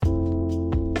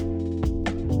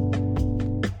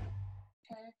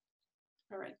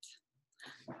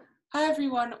Hi,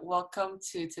 everyone. Welcome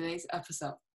to today's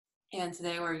episode. And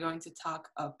today we're going to talk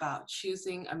about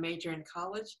choosing a major in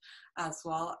college as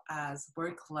well as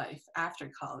work life after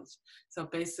college. So,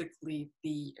 basically,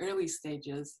 the early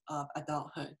stages of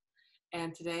adulthood.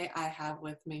 And today I have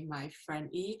with me my friend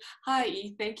E. Hi,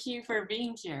 E. Thank you for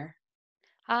being here.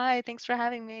 Hi, thanks for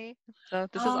having me. So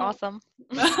this is Um, awesome.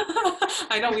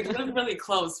 I know we live really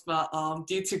close, but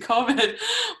due to COVID,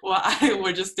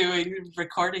 we're just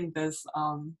recording this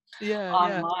Yeah,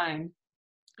 yeah. online.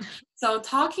 So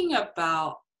talking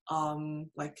about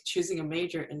like choosing a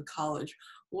major in college,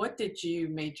 what did you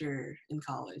major in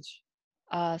college?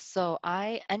 So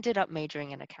I ended up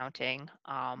majoring in accounting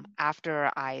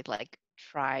after I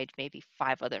tried maybe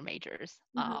five other majors.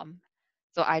 Hmm.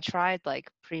 So I tried like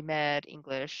pre-med,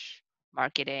 English,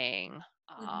 marketing,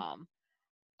 Hmm.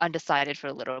 undecided for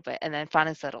a little bit, and then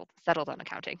finally settled on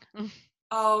accounting.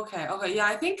 Oh, okay. Okay. Yeah,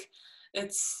 I think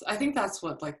that's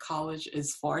what like college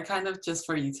is for, kind of just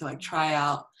for you to like try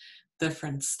out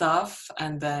different stuff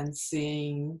and then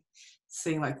seeing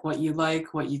like what you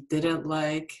like, what you didn't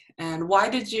like. And why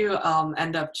did you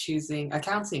end up choosing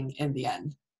accounting in the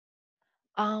end?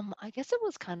 I guess it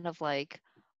was kind of like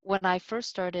when I first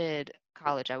started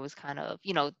college, I was kind of,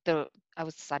 I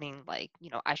was studying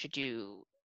I should do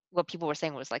what people were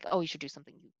saying was like, oh, you should do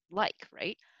something you like,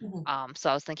 right? Hmm. So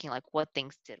I was thinking like, what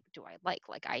things do I like?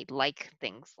 Like I like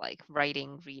things like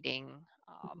writing, reading.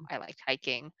 I liked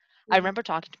hiking. I Hmm. remember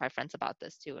talking to my friends about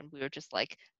this too, and we were just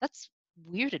like, that's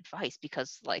weird advice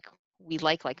because we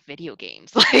like video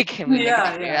games. Like, can we make a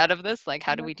Yeah, career yeah. out of this? Like,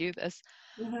 how do we do this?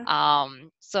 Hmm.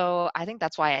 So I think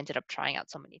that's why I ended up trying out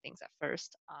so many things at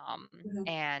first. Hmm.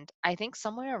 And I think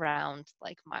somewhere around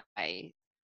like my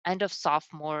end of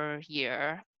sophomore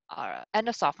year,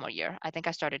 I think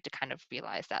I started to kind of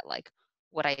realize that like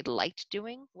what I liked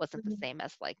doing wasn't the Hmm. same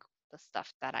as like the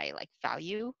stuff that I like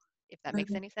value, if that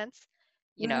makes Hmm. any sense.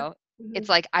 You Hmm. know, Hmm. it's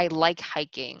like I like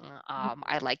hiking,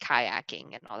 I like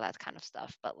kayaking and all that kind of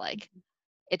stuff, but like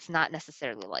it's not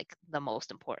necessarily like the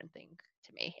most important thing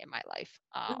to me in my life.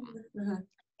 Hmm.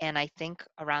 And I think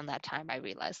around that time I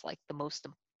realized like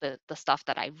the stuff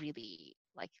that I really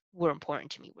like were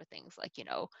important to me were things like,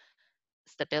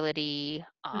 stability,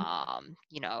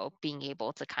 being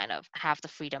able to kind of have the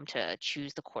freedom to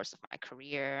choose the course of my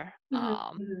career, Mhm,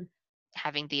 mhm,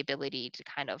 having the ability to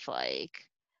kind of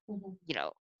mhm, you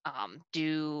know,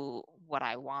 do what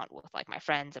I want with like my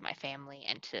friends and my family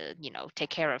and to, take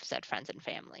care of said friends and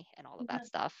family and all of that mhm,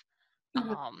 stuff.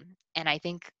 mhm, And I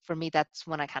think for me, that's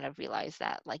when I kind of realized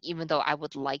that like, even though I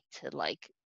would like to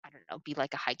I don't know, be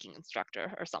like a hiking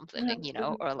instructor or something, mhm,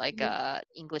 mhm, or like mhm, a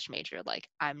English major, like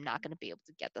I'm not going to be able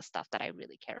to get the stuff that I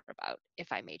really care about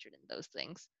if I majored in those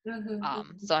things. mhm,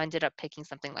 mhm, So I ended up picking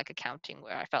something like accounting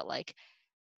where I felt like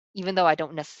even though I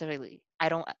don't necessarily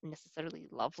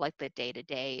love like the day to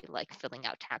day like filling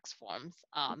out tax forms,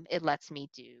 it lets me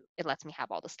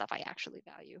have all the stuff I actually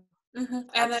value. mhm.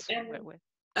 So And that's and where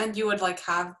and you would like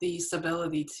have the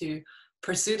stability to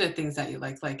pursue the things that you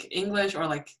like English or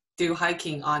like do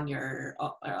hiking on your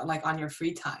like on your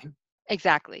free time.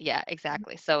 exactly, yeah,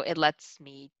 exactly. So it lets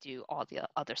me do all the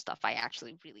other stuff I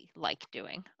actually really like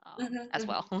doing, Mhm, as mhm.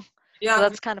 well. So Yeah.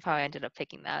 that's kind of how I ended up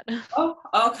picking that. Oh,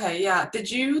 okay. Yeah. Did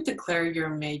you declare your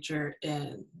major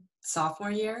in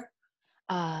sophomore year?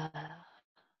 uh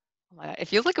oh my God, it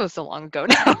feels like it was so long ago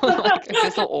now. Like I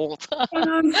feel so old.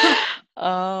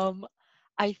 um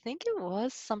I think it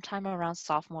was sometime around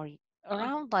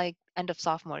around like end of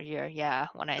sophomore year, yeah,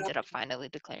 when I ended up finally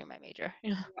declaring my major.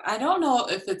 I don't know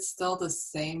if it's still the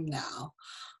same now.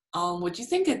 Would you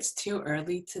think it's too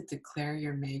early to declare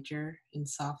your major in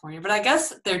sophomore year? But I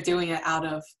guess they're doing it out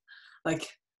of like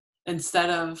instead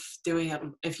of doing it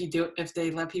if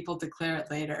they let people declare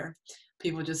it later,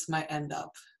 people just might end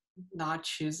up not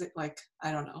choosing like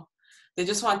I don't know. They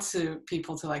just want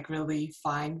people to like really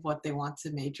find what they want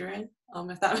to major in,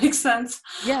 if that makes sense.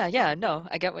 Yeah, yeah, no,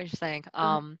 I get what you're saying.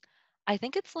 I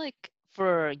think it's like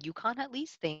for UConn at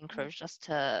least, they encouraged us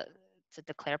to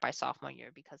declare by sophomore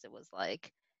year because it was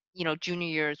like, junior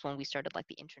year is when we started like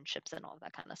the internships and all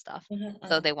that kind of stuff. Mhm,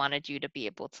 So mhm, they wanted you to be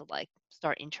able to like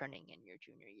start interning in your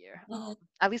junior year. mhm,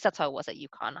 At least that's how it was at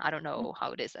UConn. I don't mhm, know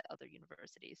how it is at other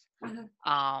universities. mhm,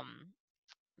 Um,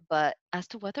 but as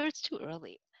to whether it's too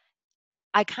early,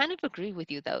 I kind of agree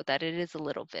with you though that it is a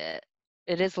little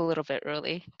bit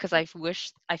early because I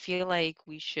feel like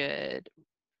we should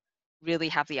really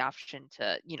have the option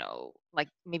to, like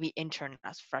maybe intern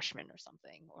as freshmen or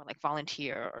something, or like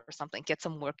volunteer or something, get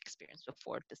some work experience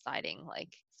before deciding like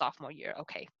sophomore year,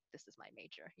 okay, this is my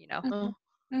major, mhm,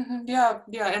 mhm. Yeah,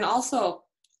 yeah, and also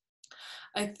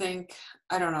I think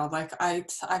I don't know, like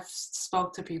I've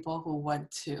spoke to people who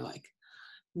went to like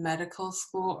medical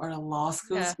school or law schools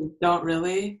Yeah. who don't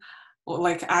really well,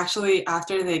 like actually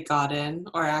after they got in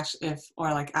or actually if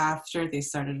or like after they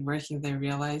started working they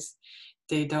realized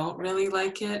they don't really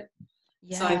like it.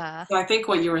 So I Yeah. so I think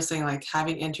what you were saying, like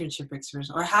having internship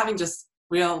experience or having just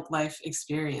real life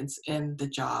experience in the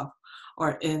job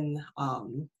or in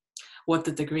what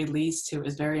the degree leads to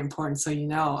is very important. So you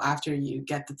know after you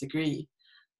get the degree,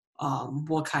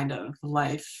 what kind of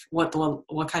life, what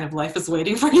kind of life is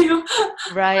waiting for you.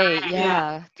 Right. Yeah,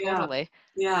 Yeah, yeah, totally.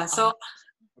 yeah. So,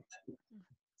 Um,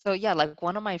 so yeah, like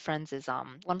one of my friends is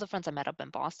one of the friends I met up in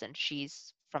Boston,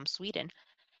 she's from Sweden.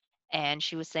 And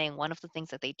she was saying one of the things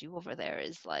that they do over there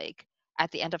is like at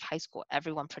the end of high school,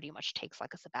 everyone pretty much takes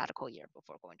like a sabbatical year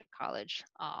before going to college.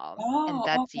 And oh,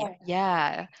 that's okay.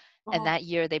 yeah. And Oh, that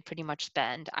year they pretty much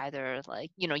spend either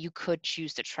like, you could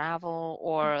choose to travel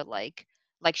or like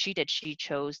she did, she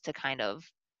chose to kind of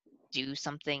do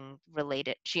something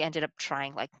related. She ended up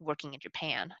trying like working in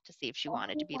Japan to see if she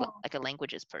wanted to be oh, like a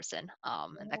languages person,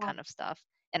 and that oh. kind of stuff.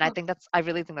 And I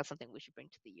really think that's something we should bring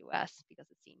to the US because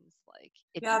it seems like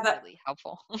it'd Yeah, be that really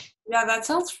helpful. yeah, that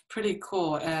sounds pretty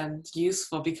cool and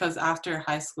useful because after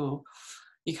high school,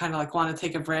 you kind of like want to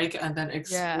take a break and then Yeah.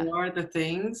 explore the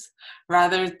things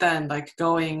rather than like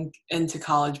going into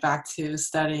college back to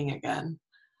studying again.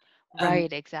 And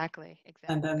Right, exactly.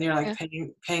 and then you're Exactly. like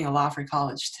paying a lot for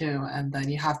college too, and then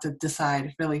you have to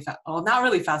decide really fast. Well, not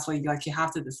really fast, but you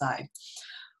have to decide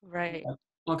Right.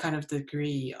 what kind of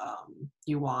degree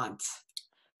you want.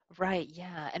 Right,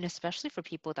 yeah. And especially for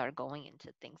people that are going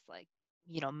into things like,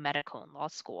 medical and law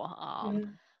school.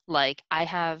 Mhm, Like I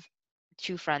have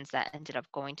two friends that ended up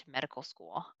going to medical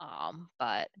school.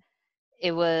 But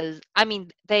it was, I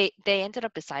mean, they ended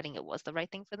up deciding it was the right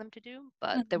thing for them to do,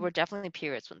 but there mhm, were definitely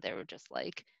periods when they were just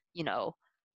like, you know,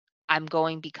 I'm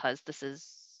going because this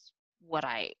is what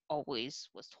I always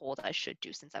was told I should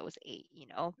do since I was 8.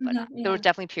 But mhm, there were yeah,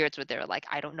 definitely periods where they were like,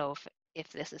 I don't know if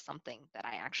this is something that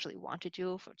I actually want to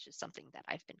do, or it's just something that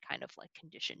I've been kind of like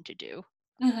conditioned to do.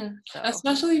 mhm. So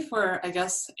Especially for I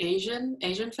guess Asian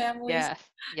families. yeah,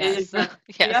 Asian yes, fam-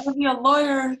 you yes, gotta be a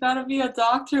lawyer, you gotta be a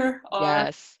doctor, or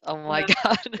yes. Oh my yeah.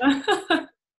 God.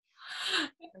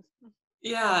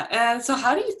 Yeah, and so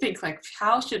how do you think like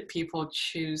how should people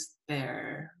choose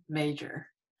their major?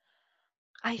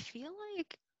 I feel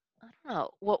like I don't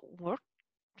know what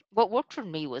worked for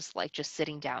me was like just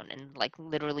sitting down and like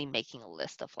literally making a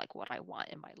list of like what I want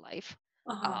in my life.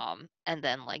 Uh-huh. And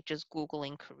then like just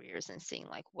Googling careers and seeing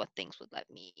like what things would let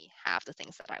me have the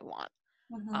things that I want.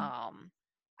 Mhm, Um,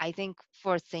 I think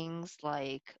for things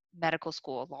like medical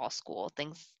school, law school,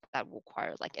 things that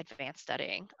require like advanced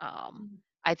studying, mhm,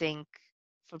 I think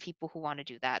for people who want to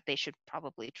do that, they should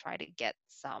probably try to get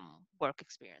some work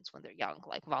experience when they're young,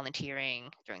 like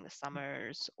volunteering during the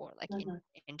summers or like mhm,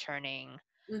 interning,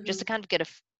 just to mhm, kind of get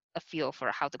a feel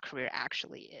for how the career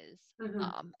actually is.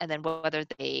 mhm, And then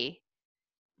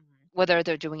whether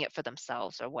they're doing it for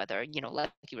themselves or whether,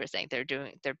 like you were saying, they're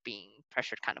being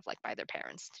pressured kind of like by their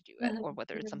parents to do it, or mhm,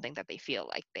 whether it's mhm. something that they feel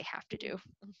like they have to do.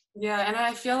 Yeah, and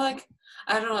I feel like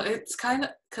I don't know, it's kind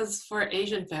of because for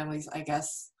Asian families, I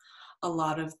guess a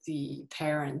lot of the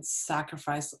parents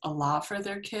sacrifice a lot for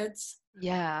their kids.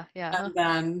 Yeah, yeah. And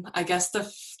then I guess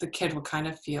the kid will kind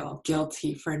of feel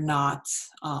guilty for not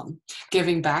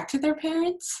giving back to their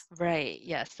parents. Right.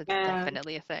 Yes, it's And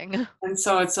definitely a thing. and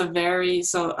so it's a very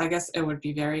so I guess it would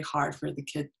be very hard for the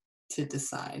kid to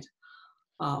decide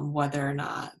whether or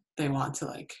not they want to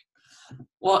like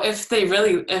well if they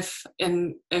really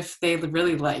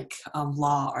like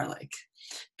law or like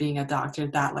being a doctor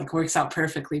that like works out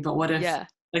perfectly but what if Yeah.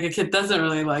 like a kid doesn't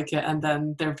really like it and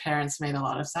then their parents made a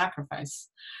lot of sacrifice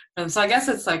and so I guess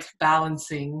it's like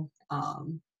balancing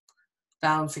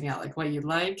out like what you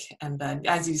like and then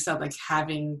as you said like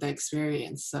having the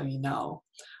experience so you know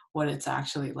what it's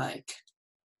actually like.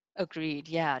 Agreed.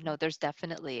 Yeah. No, there's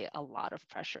definitely a lot of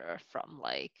pressure from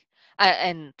like,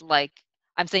 and like,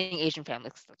 I'm saying Asian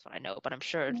families 'cause that's what I know, but I'm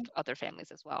sure other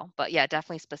families as well. But yeah,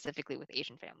 definitely specifically with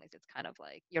Asian families, it's kind of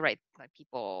like, you're right, like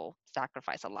people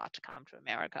sacrifice a lot to come to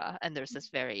America. And there's this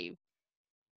very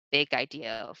big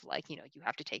idea of like, you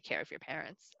have to take care of your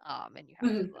parents. And you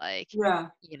have to Mhm. like,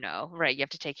 Yeah. right, you have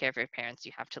to take care of your parents.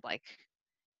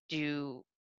 Do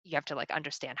you have to like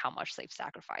understand how much they've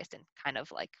sacrificed and kind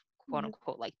of like quote Mhm.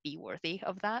 unquote like be worthy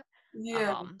of that.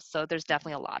 Yeah. So there's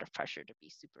definitely a lot of pressure to be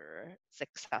super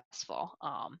successful.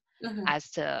 Mhm.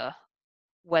 As to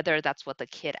whether that's what the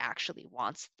kid actually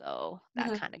wants, though, that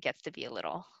Mhm. kind of gets to be a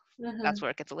little Mm-hmm. that's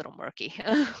where it gets a little murky.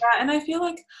 Yeah, and I feel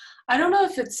like I don't know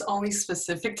if it's only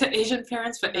specific to Asian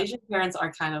parents, but Uh-huh. Asian parents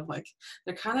are kind of like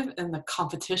they're kind of in the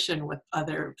competition with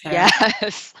other parents.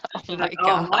 Yes. Oh They're my like,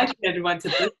 oh, my God. kid went to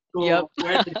this Yep. school.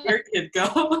 Where did your kid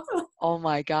go? Oh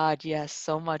my God. Yes.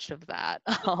 So much of that.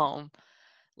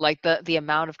 Like the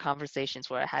amount of conversations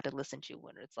where I had to listen to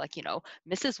when it's like,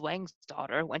 Mrs. Wang's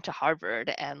daughter went to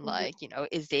Harvard and Mhm. like,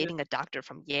 is Yeah. dating a doctor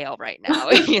from Yale right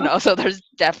now, so there's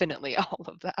definitely all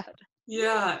of that.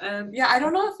 Yeah, and yeah, I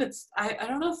don't know if I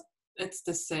don't know if it's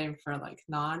the same for like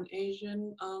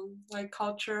non-Asian like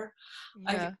culture.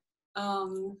 I Yeah.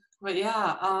 but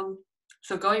yeah,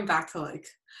 so going back to like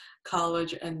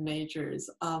college and majors,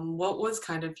 what was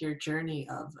kind of your journey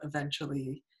of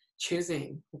eventually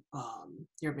choosing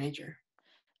your major?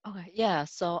 Okay, yeah.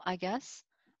 So I guess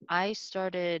I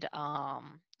started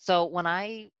so when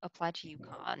I applied to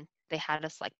UConn, they had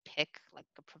us like pick like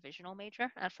a provisional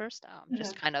major at first,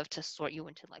 just Mhm. kind of to sort you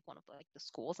into like one of like the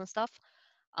schools and stuff.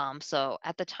 So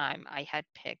at the time I had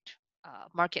picked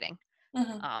marketing,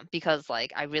 Mhm. because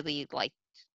like I really liked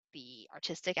the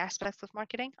artistic aspects of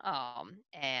marketing.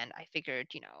 And I figured,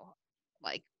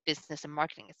 like business and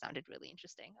marketing, it sounded really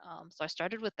interesting. So I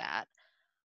started with that.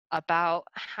 About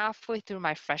halfway through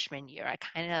my freshman year, I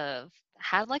kind of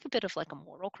had like a bit of like a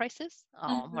moral crisis,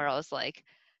 Mhm. where I was like,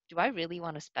 do I really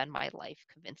want to spend my life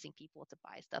convincing people to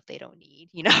buy stuff they don't need?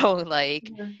 Mhm.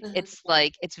 Mhm. It's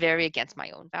like it's very against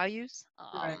my own values.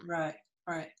 Right, right,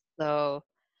 right. So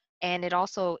and it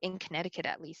also, in Connecticut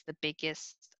at least, the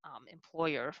biggest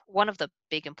employer, one of the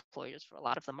big employers for a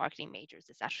lot of the marketing majors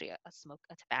is actually a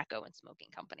tobacco and smoking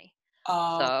company.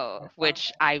 Oh, So, okay,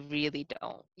 which I really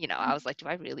don't, I was okay. like, do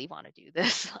I really want to do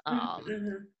this? Mhm.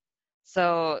 Mhm.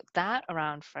 So that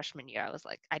around freshman year, I was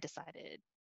like, I decided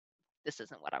this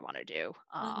isn't what I want to do.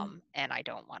 Mhm. And I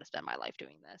don't want to spend my life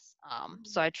doing this.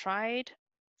 So I tried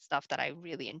stuff that I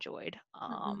really enjoyed.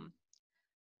 Mhm.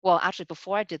 Well, actually,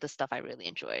 before I did the stuff I really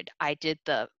enjoyed, I did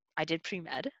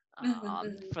pre-med Mhm.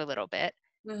 Mhm. for a little bit,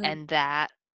 Mhm. and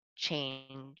that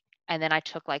changed. And then I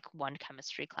took like one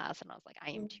chemistry class, and I was like,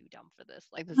 I am Mhm. too dumb for this.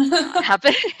 Like, this is not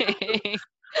happening.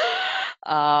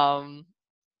 um,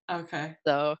 Okay.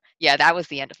 so yeah, that was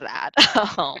the end of that.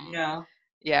 um, Yeah.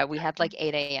 yeah, we had like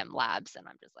 8 a.m. labs, and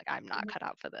I'm just like, I'm not Mhm. cut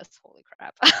out for this. Holy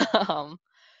crap.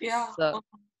 Yeah. So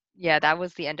yeah, that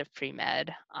was the end of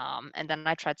pre-med. And then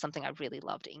I tried something I really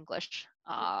loved, English.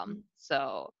 Mhm.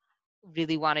 So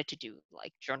really wanted to do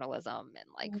like journalism and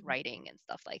like Mhm. writing and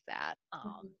stuff like that.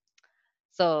 Mhm.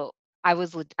 So I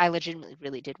legitimately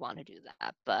really did want to do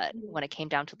that, but Mhm. when it came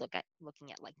down to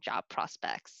looking at like job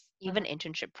prospects, even Mhm.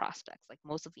 internship prospects, like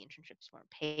most of the internships weren't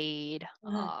paid.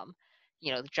 Mhm.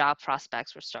 The job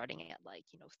prospects were starting at like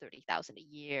 30,000 a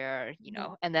year.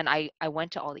 Mhm. And then I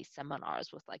went to all these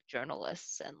seminars with like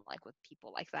journalists and like with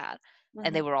people like that,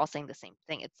 and they Mhm. were all saying the same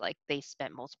thing. It's like they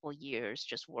spent multiple years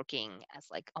just working as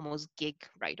like almost gig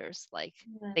writers, like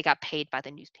Mhm. they got paid by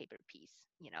the newspaper piece.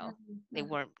 Mhm. They Mhm.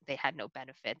 weren't they had no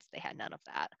benefits, they had none of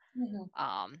that. Mhm.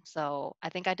 So I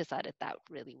think I decided that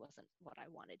really wasn't what I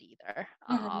wanted either.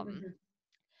 Mhm.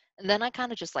 And then I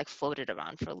kind of just like floated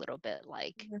around for a little bit,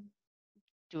 like Mhm.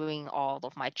 doing all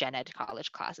of my gen ed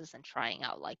college classes and trying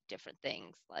out like different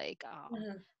things. Like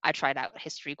Mhm. I tried out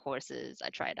history courses, I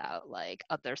tried out like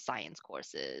other science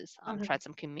courses, Mhm. tried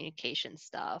some communication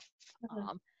stuff. Mhm.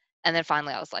 Um, and then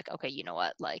finally I was like, okay, you know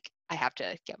what? Like I have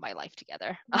to get my life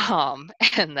together. Mhm.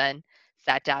 And then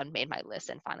sat down, made my list,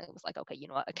 and finally was like, okay, you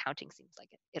know what? Accounting seems like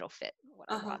it'll fit what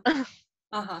I Uh-huh. want.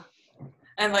 Uh-huh.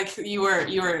 And like you were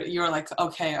like,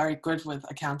 okay, are you good with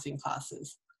accounting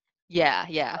classes? Yeah,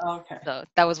 yeah. Okay. So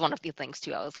that was one of the things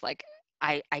too. I was like,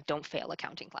 I don't fail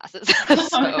accounting classes.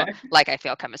 So Okay. like I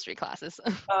fail chemistry classes.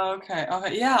 Okay.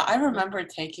 Okay. Yeah, I remember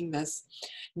taking this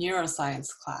neuroscience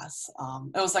class.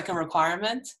 It was like a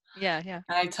requirement. Yeah, yeah.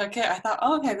 And I took it. I thought,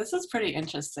 oh, okay, this is pretty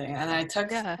interesting. And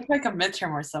Yeah. took like a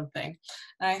midterm or something.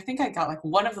 And I think I got like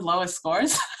one of the lowest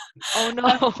scores. Oh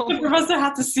The no. professor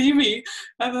had to see me.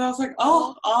 And then I was like,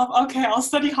 oh, Oh, okay, I'll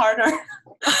study harder.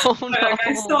 oh Like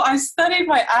no. I studied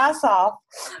my ass off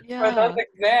for those Yeah.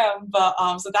 exams.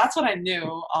 But so that's what I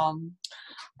knew.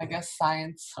 I guess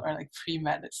science or like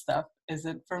pre-med stuff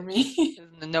isn't for me.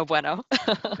 No bueno.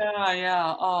 Yeah,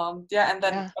 yeah. Yeah, and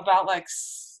then Yeah. about like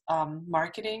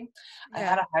marketing, I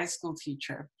had Yeah. a high school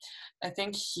teacher. I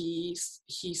think he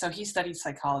studied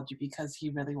psychology because he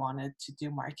really wanted to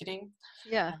do marketing.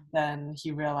 Yeah. And then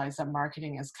he realized that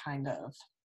marketing is kind of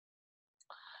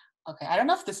okay. I don't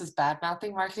know if this is bad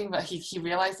mouthing marketing, but he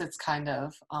realized it's kind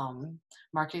of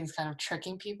marketing is kind of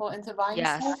tricking people into buying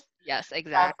stuff. Yes. Yes, That's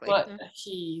exactly. what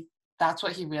he that's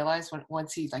what he realized when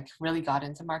once he like really got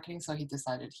into marketing. So he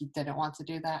decided he didn't want to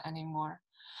do that anymore.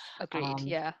 Agreed. Um,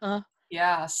 Yeah.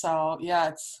 yeah. So yeah,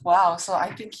 it's wow. So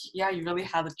I think yeah, you really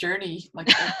had a journey like,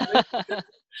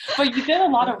 but you did a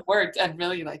lot of work and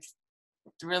really like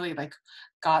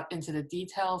got into the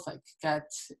details,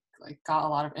 got a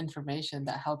lot of information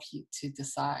that helped you to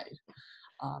decide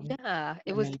Yeah,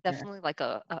 it your was major. definitely like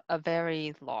a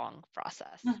very long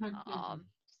process. Hmm, hmm.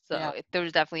 So Yeah, there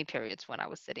was definitely periods when I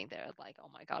was sitting there like, oh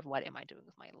my God, what am I doing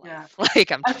with my yeah. life?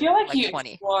 Like I feel like like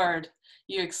 20.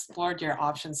 you explored your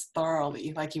options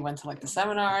thoroughly. Like you went to like the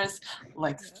seminars,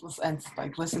 Yeah. and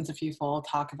like listened to people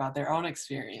talk about their own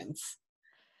experience.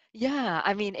 Yeah,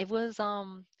 I mean, it was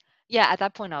yeah, at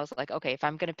that point I was like, okay, if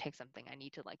I'm gonna pick something, I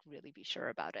need to like really be sure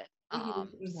about it. Hmm,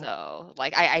 hmm, So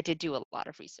like I did do a lot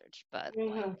of research, but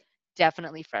like hmm.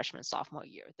 definitely freshman, sophomore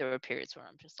year, there were periods where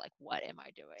I'm just like, what am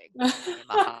I doing? I am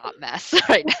a hot mess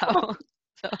right now.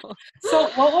 So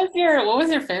So, what was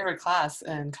your favorite class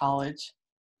in college?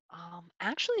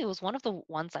 actually, it was one of the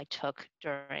ones I took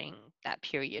during that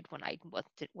period when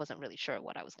wasn't really sure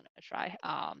what I was going to try.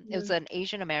 It was Mhm. an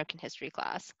Asian American history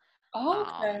class. Oh,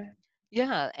 Um, okay.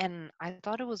 yeah, and I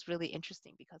thought it was really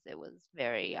interesting because it was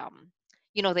very,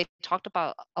 they talked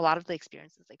about a lot of the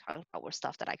experiences they talked about were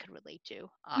stuff that I could relate to.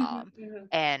 Mhm, mhm.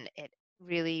 And it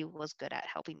really was good at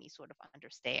helping me sort of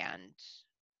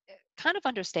kind of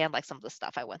understand like some of the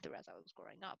stuff I went through as I was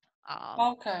growing up.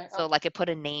 Okay, So okay. like it put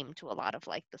a name to a lot of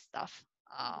like the stuff,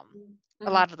 Mhm,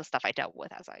 a mhm, lot of the stuff I dealt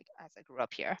with as I grew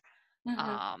up here.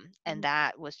 mhm, And mhm.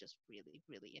 that was just really,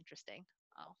 really interesting.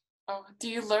 Oh, Oh, do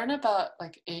you learn about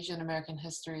like Asian American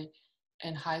history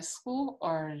in high school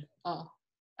or oh,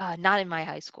 not in my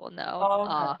high school, no. oh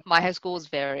okay. My high school was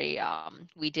very,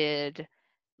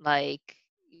 like,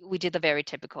 we did the very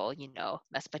typical,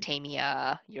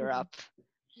 Mesopotamia, Mhm, Europe,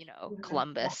 mhm.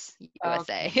 Columbus, Okay.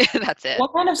 USA. That's it.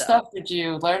 What kind of So. stuff did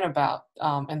you learn about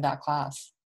in that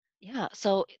class? Yeah,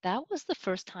 so that was the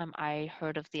first time I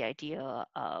heard of the idea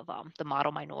of the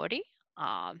model minority.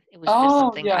 It was just Oh,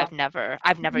 something yeah. I've never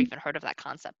Mhm, even heard of that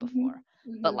concept before,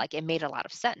 mhm, but mhm, like it made a lot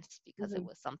of sense because it mhm,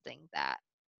 was something that,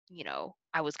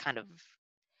 I was kind of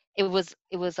it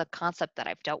was a concept that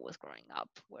I've dealt with growing up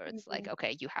where it's like, mhm,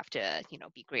 okay, you have to,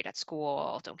 be great at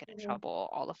school, don't get in mhm, trouble,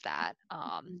 all of that.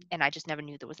 mhm. And I just never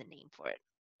knew there was a name for it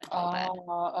until then.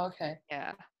 Oh, okay.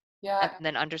 Yeah. And Yeah.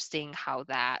 then understanding how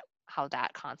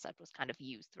that concept was kind of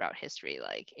used throughout history,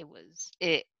 like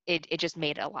it just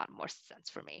made a lot more sense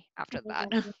for me after that.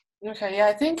 Mhm. Okay, yeah,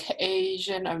 I think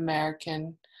Asian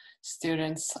American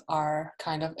students are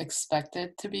kind of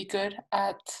expected to be good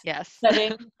at Yes.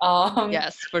 studying.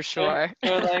 Yes, for They're, sure.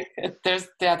 they're like there's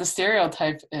yeah, the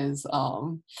stereotype is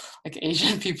like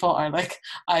Asian people are like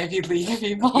Ivy League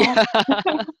people. Yeah.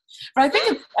 But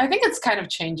I think it's kind of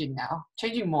changing now,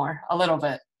 changing more a little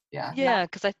bit. Yeah, not. Yeah,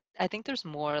 because I think there's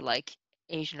more like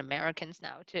Asian Americans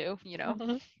now too.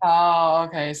 Oh,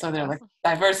 okay. So they're Yeah. like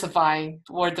diversifying,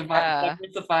 Yeah.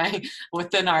 diversifying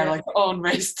within our Yeah. like own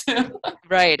race too.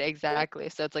 Right, exactly.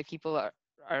 So it's like people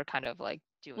are kind of like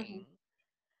Mhm, doing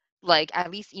like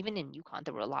at least even in Yukon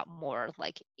there were a lot more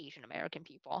like Asian American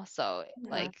people. So mhm,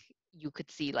 like you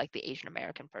could see like the Asian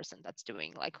American person that's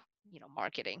doing like,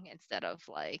 marketing instead of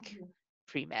like mhm.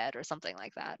 pre-med or something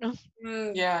like that.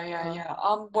 Yeah, yeah, Uh,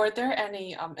 yeah. Were there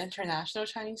any international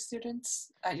Chinese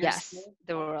students at your yes, school?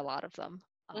 there were a Okay. lot of them.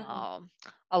 Hmm.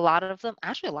 A lot of them,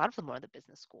 actually a lot of them were in the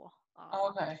business school.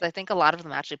 Okay. Because I think a lot of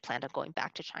them actually planned on going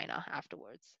back to China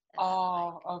afterwards and then like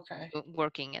Oh, okay.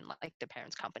 working in like their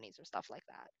parents' companies or stuff like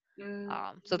that.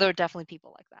 Mm, So there are definitely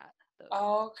people like that. Though.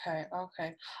 okay,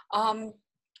 okay. Um,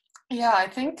 yeah, I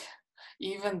think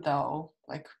even though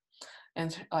like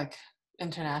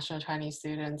international Chinese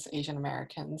students, Asian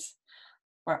Americans,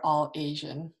 we're all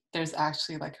Asian, there's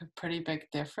actually like a pretty big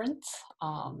difference.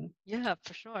 Yeah,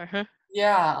 for sure.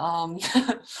 Yeah,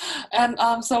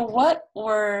 and so what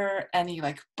were any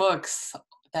like books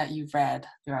that you read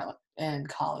throughout in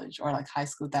college or like high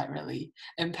school that really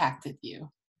impacted you?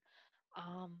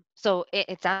 So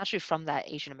it's actually from that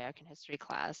Asian American history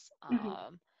class.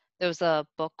 Mhm, There was a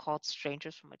book called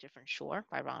Strangers from a Different Shore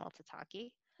by Ronald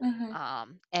Tataki. mhm,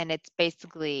 And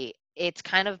it's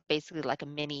kind of basically like a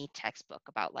mini textbook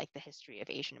about like the history of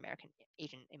Asian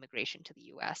immigration to the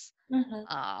US.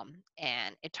 mhm,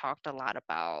 And it talked a lot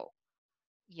about,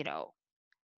 you know,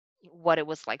 what it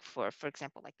was like for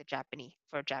example, like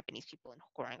for Japanese people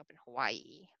growing up in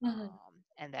Hawaii. mhm,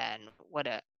 And then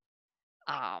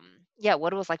yeah,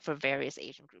 what it was like for various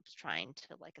Asian groups trying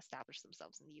to like establish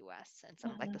themselves in the US and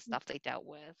some of like the mhm, stuff they dealt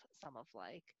with, some of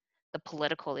like the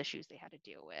political issues they had to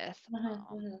deal with, mhm,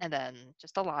 mhm, and then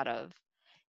just a lot of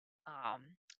um,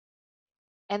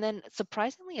 And then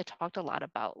surprisingly, it talked a lot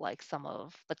about like some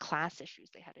of the class issues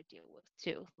they had to deal with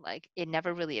too. Like it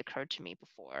never really occurred to me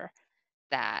before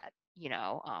that,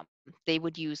 they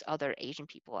would use other Asian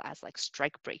people as like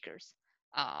strike breakers.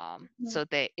 Mhm. So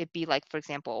it'd be like, for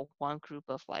example, one group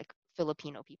of like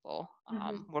Filipino people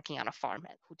Mhm. working on a farm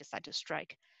who decide to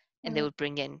strike. And they Mhm. would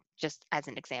bring in, just as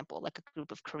an example, like a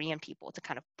group of Korean people to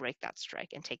kind of break that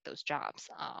strike and take those jobs.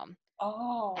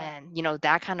 Oh. And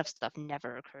that kind of stuff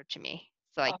never occurred to me.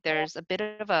 So like Oh. there's a bit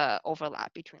of a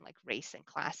overlap between like race and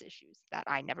class issues that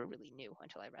I never really knew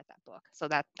until I read that book. So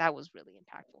that was really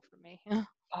impactful for me.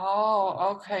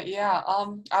 Oh, okay. Yeah.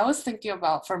 I was thinking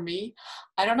about for me,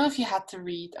 I don't know if you had to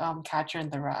read Catcher in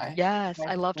the Rye. Yes, Right.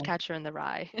 I loved Catcher in the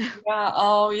Rye. Yeah.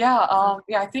 Oh, yeah. Uh,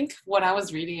 Yeah. I think when I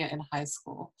was reading it in high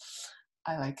school,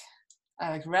 I like I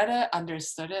like read it,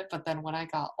 understood it, but then when I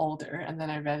got older and then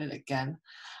I read it again,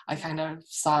 I mm, kind of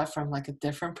saw it from like a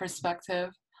different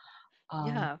perspective. Um,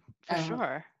 yeah, for I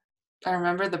sure. I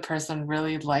remember the person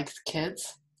really liked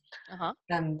kids, Uh-huh.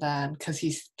 and then because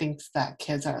he thinks that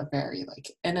kids are very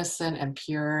like innocent and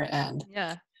pure,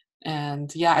 Yeah.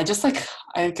 and yeah, I just like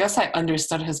I guess I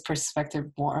understood his perspective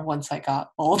more once I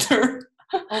got older.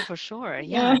 Oh, for sure.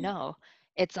 Yeah. Yeah, no.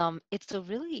 It's a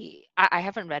really I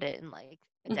haven't read it in like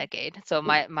a decade, so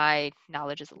my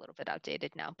knowledge is a little bit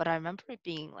outdated now, but I remember it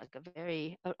being like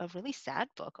a really sad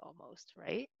book almost,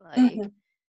 right? Like Mhm.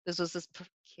 this was this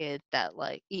kid that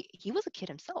like he was a kid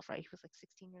himself, right? He was like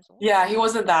 16 years old. Yeah, he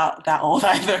wasn't that old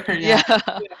either. Yeah. Yeah.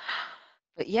 Yeah.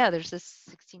 But yeah, there's this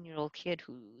 16-year-old kid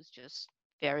who's just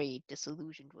very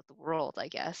disillusioned with the world, I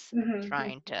guess, and Mhm.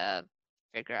 trying to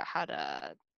figure out how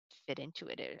to fit into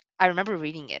it. I remember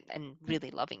reading it and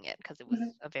really loving it because it was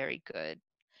Mhm.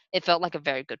 it felt like a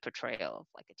very good portrayal of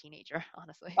like a teenager,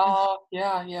 honestly. Oh,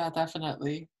 yeah, yeah,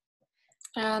 definitely.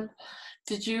 And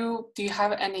do you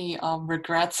have any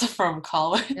regrets from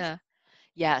college? Yeah.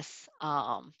 Yes.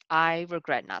 I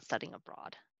regret not studying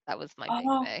abroad. That was my big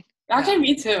Oh, thing. actually, Yeah.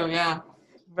 me too. Yeah.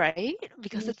 Right?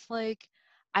 Because Mhm. it's like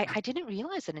I didn't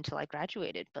realize it until I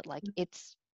graduated, but like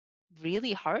it's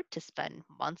really hard to spend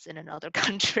months in another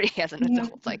country as an Mhm.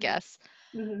 adult, I guess.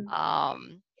 Mhm.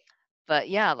 Um, but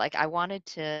yeah, like I wanted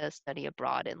to study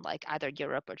abroad in like either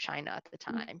Europe or China at the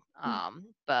Mhm. time.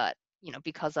 Mhm. But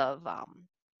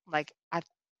like I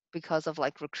because of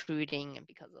like recruiting and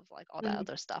because of like all that Mhm.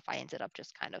 other stuff, I ended up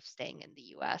just kind of staying in the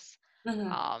US.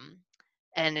 Mhm. Um,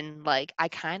 and then like I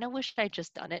kind of wish I'd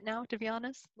just done it now, to be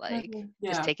honest. Like Mhm.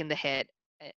 just Yeah. taken the hit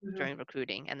Mhm. during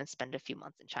recruiting and then spend a few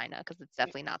months in China because it's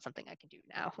definitely not something I can do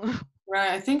now.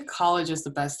 Right. I think college is the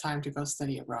best time to go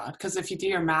study abroad because if you do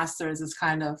your master's, it's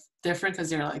kind of different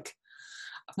because you're like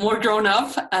more grown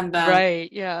up, and Right,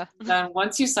 yeah. then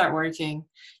once you start working,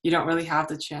 you don't really have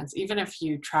the chance. Even if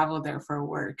you travel there for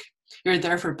work, you're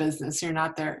there for business. You're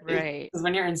not there Right. because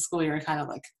when you're in school, you're kind of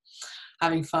like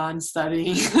having fun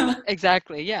studying.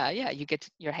 Exactly. Yeah, yeah.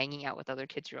 You're hanging out with other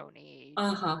kids your own age.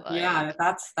 Uh-huh. Yeah, Like,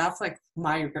 that's like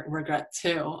my regret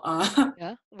too.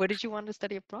 yeah. Where did you want to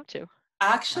study abroad to?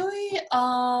 Actually,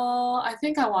 I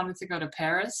think I wanted to go to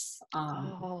Paris.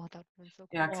 Oh, that would have been so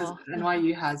Yeah, because cool.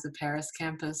 NYU has a Paris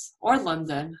campus or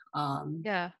London.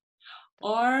 Yeah,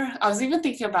 Or I was even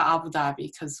thinking about Abu Dhabi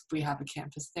because we have a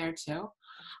campus there too.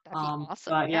 that'd be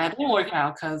awesome. But yeah, it Yeah. didn't work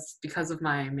out because of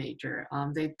my major.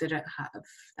 They didn't have.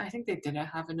 I think they didn't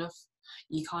have enough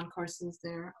econ courses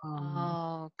there.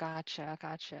 Oh, gotcha,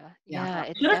 gotcha. Yeah, Yeah, but I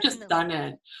it's should have just definitely. done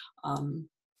it.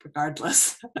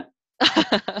 Regardless.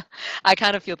 I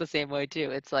kind of feel the same way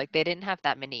too. It's like they didn't have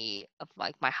that many of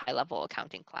like my high level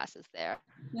accounting classes there.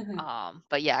 Mhm.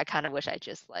 But yeah, I kind of wish I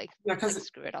just Yeah, was like, because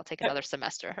screw it, I'll take another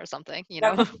semester or something, you yeah,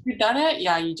 know? 'cause if you've done it,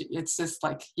 yeah, it's just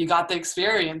like you got the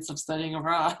experience of studying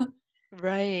abroad.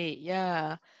 Right,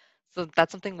 yeah. So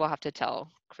that's something we'll have to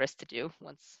tell Chris to do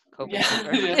once Yeah, COVID's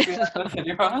over. yes, we have to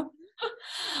study abroad.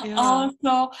 Yeah,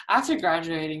 So after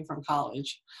graduating from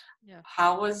college, yeah.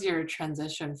 how was your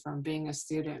transition from being a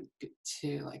student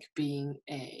to like being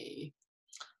a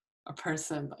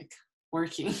person like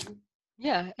working?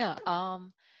 Yeah, yeah.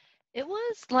 It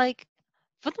was like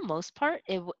for the most part,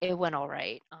 it went all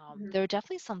right. Mhm. There were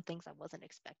definitely some things I wasn't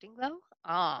expecting though.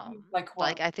 Like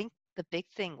Like what? I think the big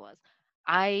thing was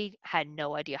I had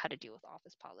no idea how to deal with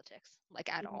office politics,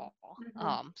 like at Mhm. all.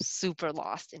 Mhm. Super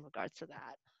lost in regards to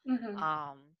that.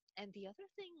 Mhm. And the other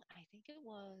thing, I think it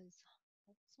was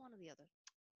what was one of the other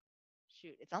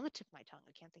shoot, it's on the tip of my tongue.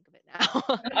 I can't think of it now.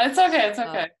 It's okay. It's uh,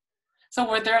 okay. So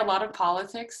were there a lot of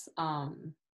politics?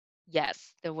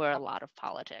 yes, there were a lot of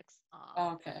politics.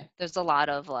 Okay. There's a lot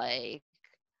of like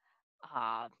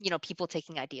people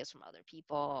taking ideas from other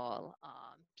people,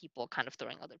 people kind of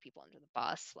throwing other people under the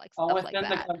bus, like Oh, stuff like within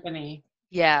the that. company.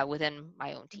 Yeah, within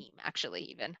my own team, actually,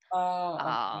 even.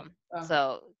 Oh, okay. Oh.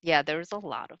 So yeah, there was a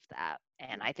lot of that.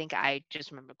 And I think I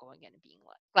just remember going in and being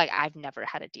like I've never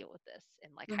had to deal with this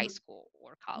in like high Mhm, school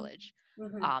or mhm, college.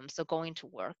 mhm, So going to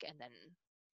work and then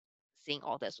seeing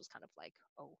all this was kind of like,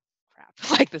 oh crap,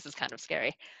 like this is kind of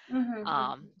scary.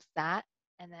 mhm, That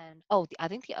and then oh, I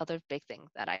think the other big thing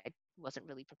that I wasn't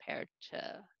really prepared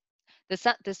to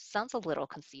this sounds a little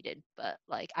conceited, but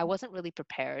like I mhm. wasn't really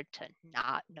prepared to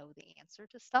not know the answer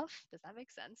to stuff. Does that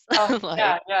make sense? Oh, Like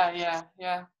yeah, yeah, yeah,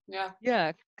 yeah, yeah.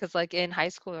 yeah, because like in high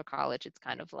school or college, it's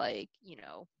kind of like,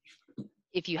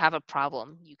 if you have a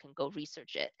problem, you can go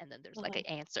research it and then there's like Mhm, an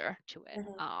answer to it.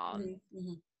 mhm, mhm,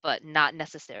 mhm, But not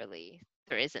necessarily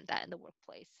there isn't that in the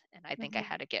workplace. And I think I mhm,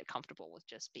 had to get comfortable with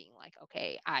just being like,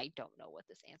 okay, I don't know what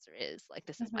this answer is. Like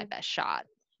this is my mhm, best shot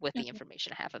with the mhm,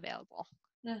 information I have available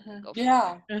and mhm. go from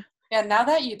Yeah. there. Yeah, now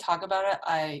that you talk about it,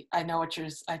 I know what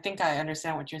I think I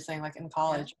understand what you're saying. Like in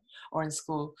Yeah. college or in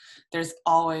school, there's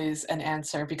always an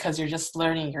answer because you're just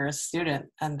learning. You're a student,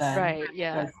 and then Right.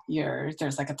 Yeah.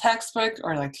 there's like a textbook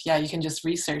or like yeah, you can just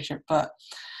research it. But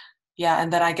yeah,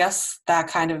 and then I guess that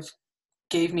kind of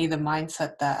gave me the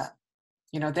mindset that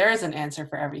there is an answer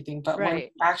for everything. But when you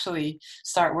Right. actually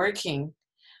start working,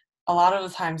 a lot of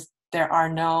the times there are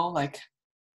no like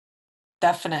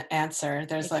definite answer.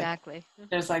 Exactly.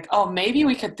 There's like, oh, maybe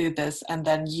we could do this, and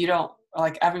then you don't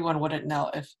like everyone wouldn't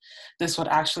know if this would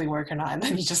actually work or not, and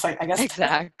then you just like I guess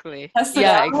Exactly. test it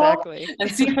Yeah, out exactly.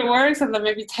 and see if it works, and then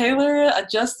maybe tailor it,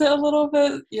 adjust it a little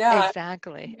bit. Yeah,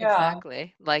 Exactly. yeah,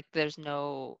 Exactly. Like there's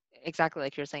no exactly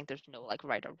like you're saying there's no like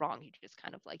right or wrong. You just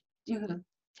kind of like hmm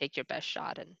take your best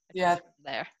shot and yeah. adjust from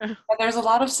there. And there's a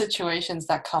lot of situations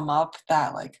that come up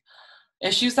that like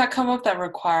issues that come up that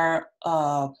require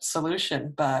a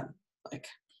solution, but like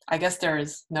I guess there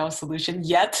is no solution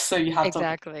yet, so you have to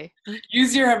Exactly.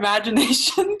 use your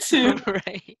imagination to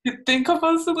Right. think of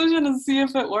a solution and see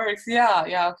if it works. Yeah,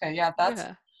 yeah, okay, yeah. That's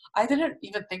Yeah. I didn't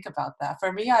even think about that.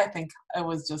 For me, I think it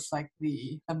was just like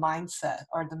the mindset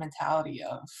or the mentality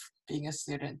of being a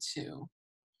student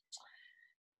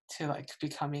to like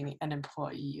becoming an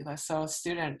employee. Like so a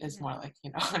student is Yeah. more like,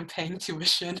 I'm paying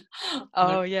tuition,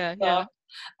 Oh learning yeah, stuff. yeah.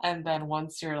 And then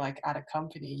once you're like at a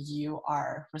company, you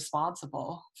are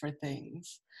responsible for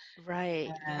things.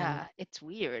 Right. And Yeah. It's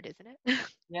weird, isn't it?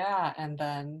 yeah, and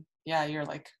then yeah, you're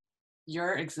like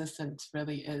your existence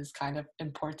really is kind of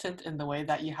important in the way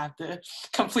that you have to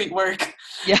complete work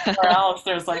Yeah. or else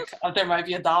there's like there might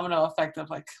be a domino effect of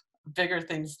like bigger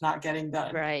things not getting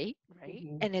done. Right, right.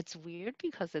 Hmm. And it's weird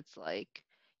because it's like,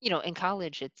 in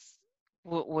college,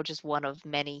 we're just one of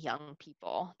many young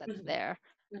people that's Hmm. there.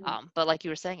 Hmm. But like you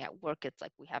were saying at work, it's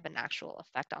like we have an actual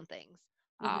effect on things.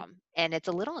 Hmm. And it's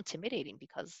a little intimidating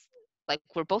because like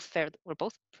we're both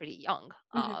pretty young.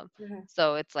 Hmm. Hmm.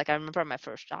 So it's like I remember my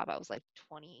first job, I was like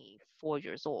 24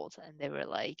 years old, and they were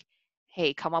like,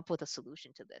 "Hey, come up with a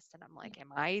solution to this." And I'm like,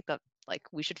 "Am I the like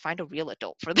we should find a real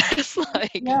adult for this?"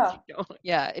 Like, Yeah.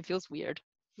 yeah, it feels weird.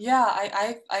 Yeah,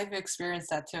 I've experienced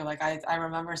that too. Like I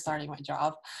remember starting my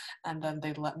job and then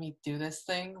they let me do this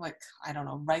thing, like I don't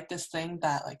know, write this thing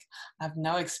that like I have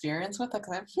no experience with. Like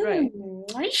Right.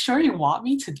 are you sure you want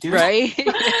me to do that? Right?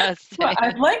 Yeah, But same.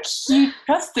 I'd like you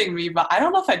trusting me, but I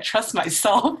don't know if I trust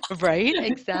myself. Right?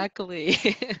 Exactly.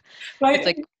 It's Right?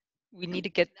 like we need to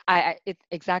get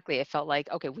exactly. It felt like,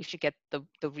 okay, we should get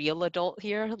the real adult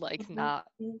here, like Mhm, not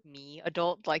mhm. me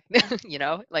adult, like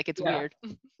like it's Yeah. weird.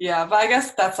 Yeah, but I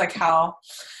guess that's like how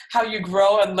you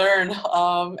grow and learn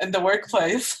in the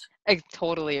workplace. I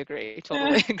totally agree.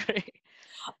 Yeah. Totally agree.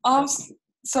 Um, No. s-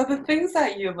 so the things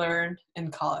that you learned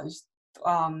in college,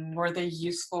 were they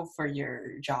useful for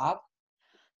your job?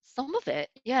 Some of it,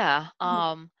 yeah. Mhm,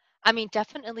 I mean,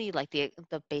 definitely like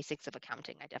the basics of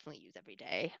accounting, I definitely use every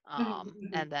day. mhm,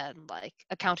 mhm, And then like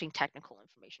accounting technical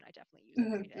information, I definitely use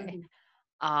mhm, every day.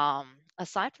 mhm.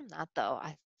 Aside from that, though,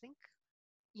 I think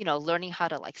learning how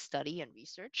to like study and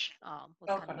research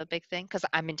was kind of Okay. a big thing because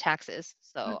I'm in taxes,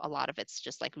 Mhm. so a lot of it's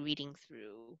just like reading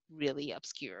through really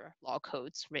obscure law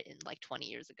codes written like 20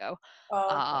 years ago.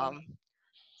 Okay. Um,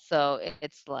 so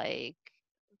it's like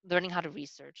learning how to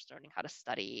research, learning how to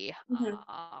study. Mhm,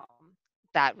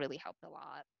 That really helped a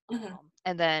lot. mhm.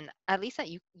 And then at least at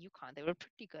UConn, they were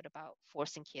pretty good about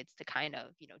forcing kids to kind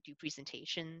of, do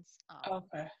presentations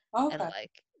Okay. and Okay.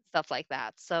 like stuff like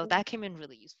that. So Mhm. that came in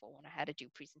really useful when I had to do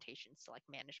presentations to like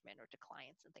management or to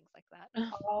clients and things like that.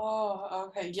 Oh,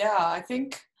 okay. Yeah, I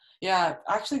think yeah,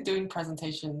 actually doing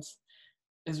presentations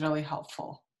is really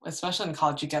helpful, especially in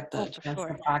college. You get Oh, the for chance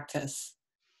to sure. practice.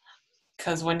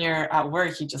 Because when you're at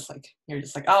work, you're just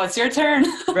like, oh, it's your turn.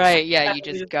 Right. Yeah. You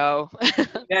just go.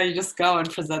 Yeah, you just go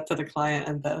and present to the client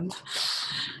and then.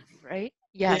 Right?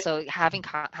 Yeah, Yeah. so having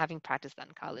practice that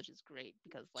in college is great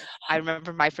because like I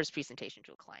remember my first presentation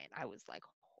to a client, I was like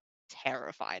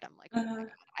terrified. I'm like, oh my Uh-huh.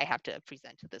 God, I have to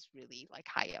present to this really like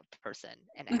high up person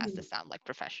and it has to Mhm. sound like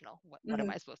professional. What am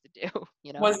Mhm. I supposed to do?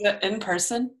 You know? Was it in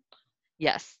person?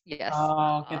 Yes, yes.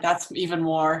 Oh, okay. That's even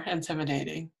more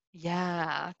intimidating.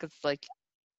 Yeah, because like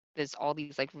there's all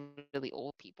these like really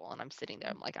old people and I'm sitting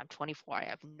there, I'm like, I'm 24, I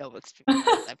have no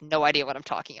experience. I have no idea what I'm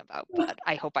talking about, but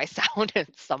I hope I sound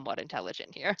somewhat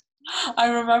intelligent here. I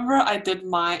remember I did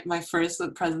my first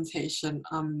presentation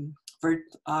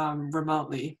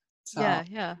remotely. So Yeah,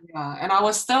 yeah. yeah, and I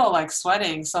was still like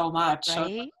sweating so much.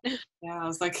 Right? Yeah, I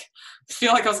was like, I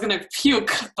feel like I was gonna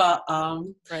puke,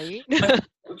 Right? but,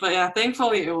 but yeah,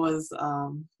 thankfully it was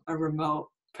a remote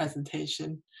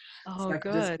presentation, so Oh, I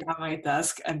could just good. sit at my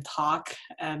desk and talk,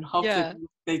 and hopefully Yeah.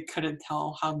 they couldn't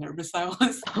tell how nervous I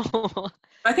was. Were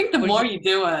I think the more you you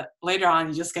do it, later on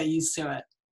you just get used to it.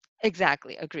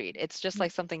 exactly, agreed. It's just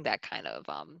like something that kind of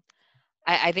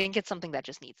I think it's something that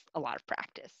just needs a lot of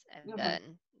practice. And Mhm,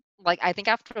 then like I think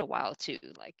after a while too,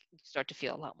 like you start to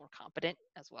feel a lot more competent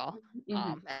as well.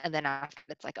 mhm, And then after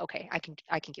it's like, okay, I can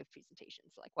give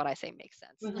presentations. Like what I say makes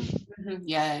mhm, sense. mhm.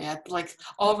 Yeah, yeah. Like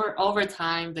over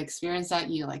time, the experience that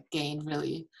you like gain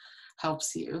really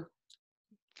helps you.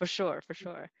 For sure, for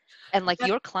sure. And like Yeah.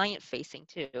 you're client facing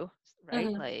too,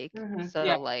 right? Mhm, Like mhm.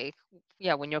 Yeah. so like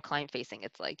yeah, when you're client facing,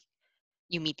 it's like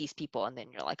you meet these people and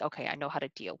then you're like, okay, I know how to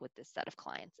deal with this set of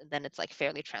clients. And then it's like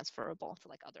fairly transferable to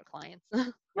like other clients.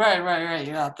 Right, right, right.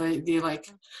 Yeah. The like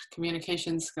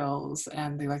communication skills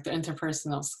and the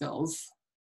interpersonal skills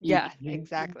you Yeah, gain.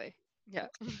 exactly. Yeah.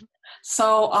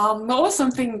 So, what was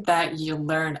something that you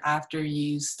learned after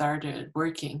you started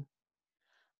working?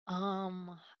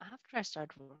 After I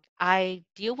started work, I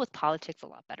deal with politics a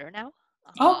lot better now,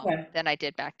 Okay. than I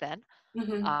did back then.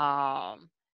 Mhm. Um,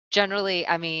 generally,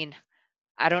 I mean,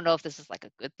 I don't know if this is like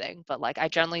a good thing, but like I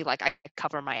generally like I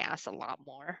cover my ass a lot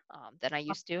more than I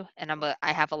used to, and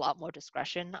I have a lot more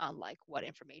discretion on like what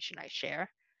information I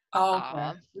share.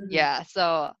 Okay. Mhm. Yeah,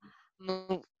 so I'm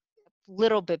a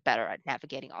little bit better at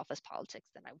navigating office politics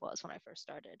than I was when I first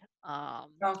started.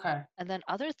 Okay. And then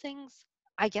other things,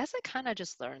 I guess I kind of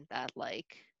just learned that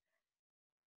like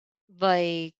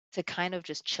to kind of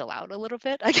just chill out a little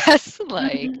bit, I guess,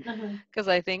 like Mhm, mhm, because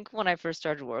I think when I first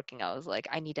started working, I was like,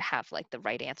 I need to have like the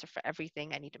right answer for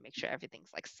everything. I need to make sure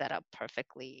everything's like set up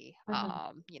perfectly. mhm,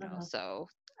 mhm, So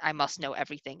I must know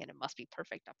everything and it must be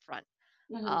perfect up front.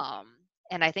 mhm, Um,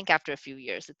 and I think after a few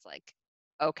years, it's like,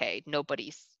 okay, no,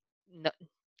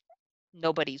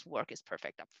 nobody's work is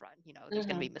perfect up front. There's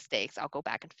going to be mhm, mistakes. I'll go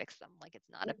back and fix them. Like it's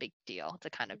not a big deal to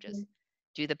kind of just mhm.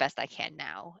 do the best I can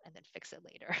now and then fix it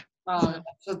later.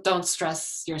 So don't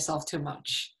stress yourself too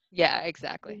much. Yeah,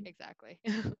 exactly, exactly.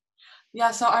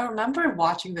 Yeah, so I remember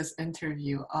watching this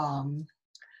interview. I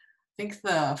think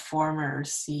the former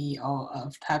CEO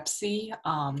of Pepsi,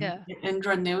 Yeah.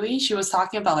 Indra Nooyi, she was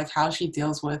talking about like how she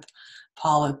deals with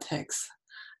politics.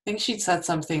 I think she said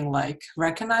something like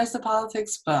recognize the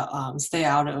politics, but stay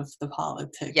out of the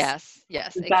politics. Yes,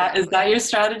 yes, Is that exactly. your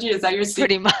strategy? Is that your secret?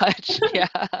 Pretty much, yeah.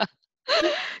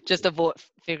 Just avoid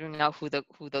figuring out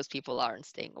who those people are and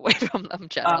staying away from them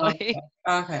Oh, generally.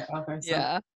 okay, okay. So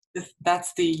Yeah,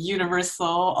 that's the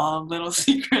universal little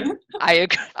secret. I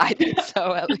agree. I think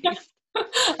so at least.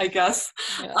 I guess.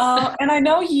 Yeah. And I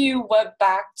know you went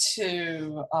back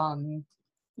to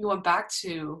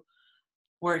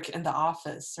work in the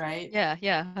office, right? Yeah,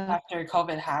 yeah. After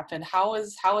COVID happened. How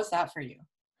was that for you?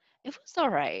 It was all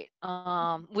right.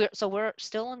 We're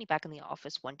still only back in the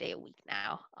office 1 day a week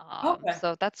now. Okay.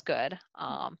 So that's good.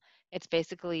 It's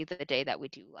basically the day that we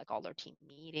do like all our team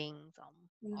meetings,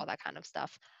 Mhm, all that kind of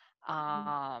stuff.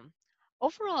 mhm, Um,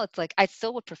 Overall, it's like I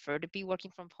still would prefer to be working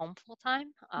from home full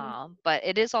time. mhm, But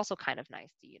it is also kind of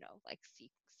nice to, like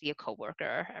see a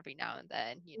coworker every now and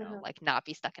then, mhm, like not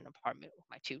be stuck in an apartment with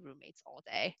my two roommates all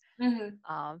day. mhm,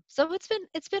 So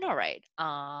it's been all right.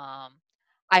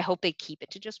 I hope they keep it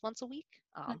to just once a week.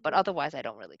 But mhm. otherwise, I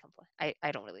don't really complain.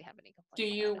 I don't really have any Do complaints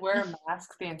you about wear it. a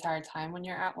mask the entire time when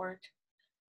you're at work?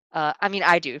 I mean,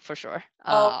 I do for sure.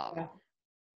 Oh, okay.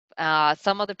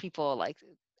 Some other people like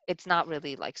it's not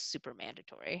really like super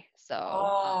mandatory.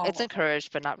 So it's Oh,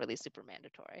 encouraged, but not really super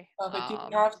mandatory. okay. Do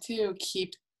you have to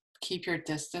keep your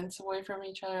distance away from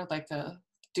each other, like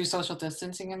do social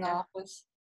distancing in the Yeah. office?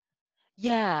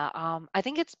 Yeah. I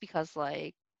think it's because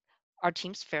like our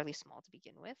team's fairly small to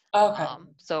begin with. Okay.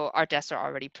 So our desks are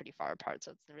already pretty far apart.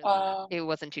 So Uh, it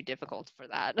wasn't too difficult for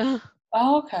that.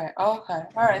 okay. Okay.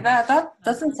 All right. That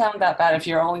doesn't sound that bad if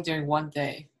you're only doing 1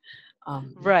 day.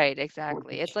 Right, a exactly.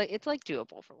 week. It's like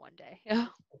doable for one day. Yeah.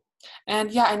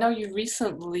 And yeah, I know you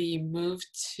recently moved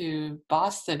to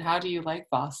Boston. How do you like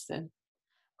Boston?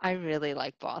 I really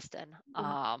like Boston.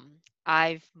 Mhm,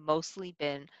 I've mostly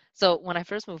been so when I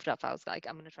first moved up, I was like,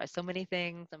 I'm gonna try so many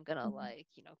things. I'm gonna mhm, like,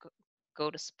 go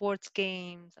to sports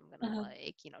games. I'm gonna mhm.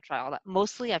 like, try all that.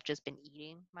 Mostly I've just been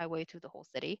eating my way through the whole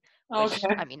city, which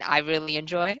Okay. I mean I really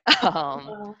enjoy.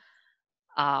 Um,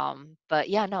 Uh, but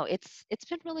yeah, no, it's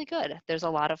been really good. There's a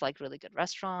lot of like really good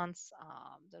restaurants.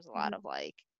 There's a lot mhm, of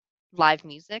like live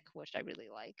music, which I really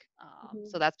like. mhm,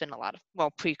 So that's been a lot of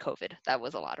well, pre-COVID, that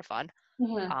was a lot of fun.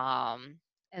 mhm, Um,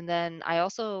 and then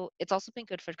it's also been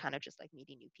good for kind of just like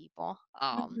meeting new people.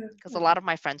 mhm, Because a mhm, lot of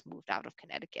my friends moved out of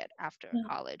Connecticut after mhm,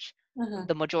 college. mhm,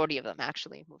 The majority of them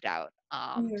actually moved out.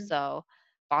 mhm, So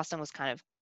Boston was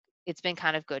it's been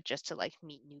kind of good just to like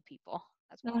meet new people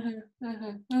as well. mhm,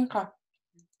 mhm. Okay.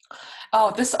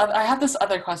 Oh, I have this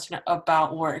other question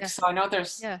about work. Yeah, So I know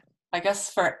there's, yeah, I guess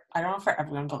I don't know for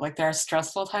everyone, but like there are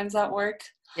stressful times at work.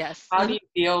 yes. How do you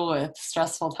deal with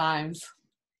stressful times?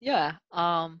 Yeah.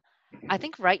 I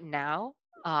think right now,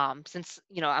 since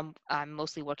I'm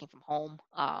mostly working from home,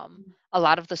 a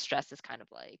lot of the stress is kind of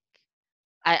like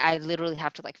I literally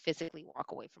have to like physically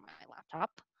walk away from my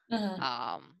laptop. Mhm,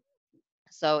 Um,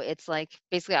 so it's like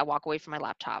basically I walk away from my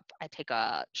laptop, I take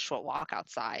a short walk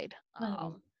outside,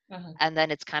 mhm, mhm, and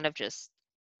then it's kind of just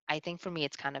I think for me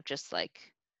it's kind of just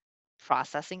like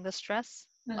processing the stress,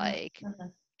 mhm, like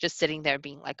mhm, just sitting there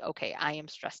being like, okay, I am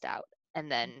stressed out.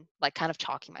 And then like kind of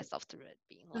talking myself through it,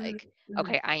 being mhm, like, mhm,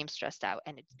 okay, I am stressed out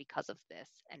and it's because of this,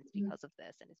 and it's mhm, because of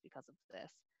this, and it's because of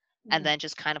this. And mhm, then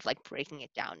just kind of like breaking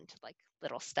it down into like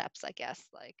little steps, I guess.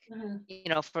 Like, mhm,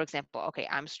 for example, okay,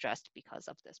 I'm stressed because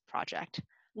of this project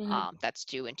mhm, that's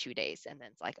due in 2 days. And then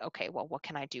it's like, okay, well, what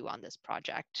can I do on this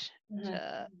project mhm,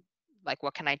 to like,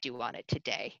 what can I do on it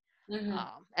today? mhm.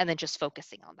 And then just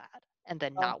focusing on that and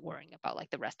then not Okay. worrying about like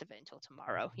the rest of it until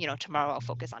tomorrow. Tomorrow I'll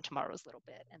focus on tomorrow's little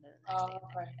bit and then the next day and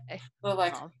the Okay. next day. So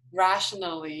like Um,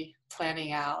 rationally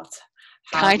planning out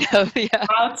how kind of, yeah,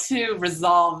 how to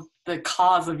resolve the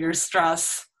cause of your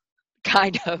stress.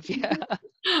 kind of, yeah.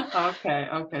 Okay,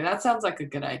 okay. That sounds like a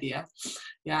good idea.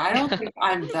 Yeah, I don't think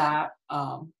I'm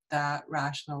that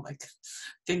rational, like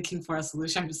thinking for a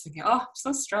solution. I'm just thinking, oh, I'm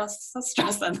so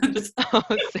stressed, and then just Oh,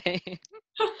 same.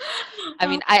 I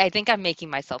mean, I think I'm making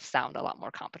myself sound a lot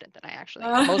more competent than I actually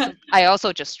am. I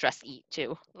also just stress eat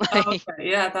too. Like, okay,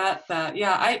 yeah, that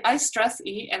yeah. I stress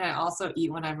eat and I also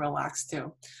eat when I'm relaxed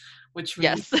too, which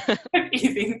means yes, I'm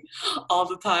eating all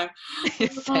the time.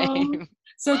 Um, same.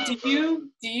 so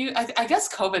I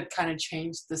guess COVID kind of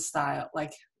changed the style,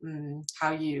 like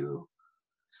how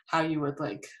you would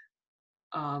like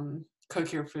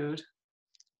cook your food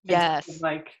in terms of Yes.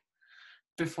 like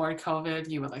before COVID,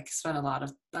 you would like spend a lot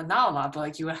of not a lot, but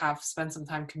like you would have spend some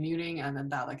time commuting, and then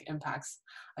that like impacts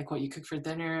like what you cook for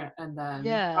dinner, and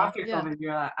then Yeah, after yeah. COVID,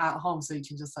 you're at home, so you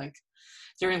can just like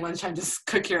during lunchtime just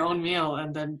cook your own meal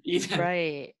and then eat it.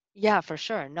 Right. Yeah, for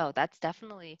sure. No, that's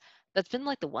been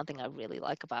like the one thing I really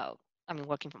like about I mean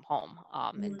working from home.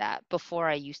 In Mhm, that before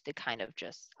I used to kind of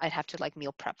just I'd have to like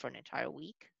meal prep for an entire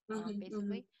week, mhm,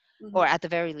 mhm, basically. mhm, Or at the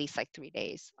very least like 3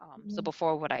 days. So mhm,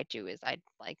 before what I do is I'd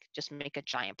like just make a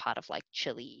giant pot of like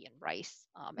chili and rice,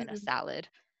 and a mhm, salad.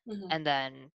 mhm, And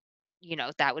then,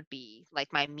 that would be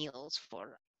like my meals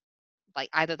for like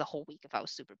either the whole week if I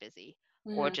was super busy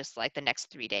or mhm, just like the next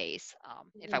 3 days,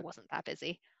 if I mhm, wasn't that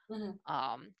busy. mhm,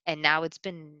 And now it's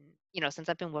been, since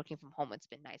I've been working from home, it's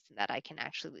been nice in that I can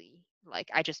actually like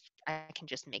I can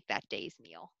just make that day's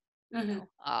meal, mhm,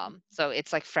 so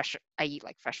it's like fresh. I eat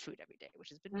like fresh food every day, which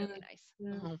has been really mhm, nice.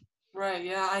 mhm. Mhm. Right,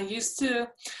 yeah.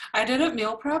 I didn't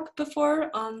meal prep before.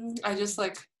 I just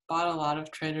like bought a lot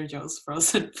of Trader Joe's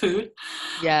frozen food.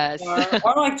 Yes.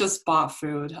 Or like just bought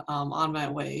food on my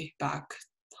way back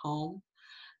home.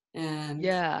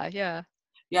 And Yeah, yeah.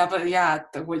 yeah, but yeah,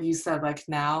 what you said, like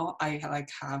now I like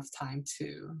have time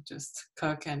to just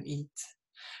cook and eat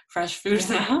fresh food Yeah.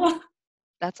 now.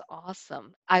 That's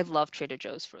awesome. I love Trader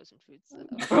Joe's frozen foods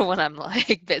for when I'm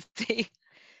like busy.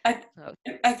 I So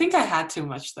I think I had too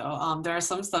much though. There are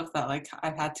some stuff that like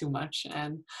I've had too much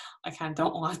and I kind of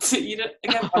don't want to eat it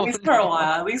again, at oh least for a no.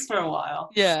 while, at least for a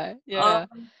while. Yeah, Um, yeah.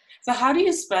 so how do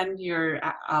you spend your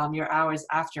hours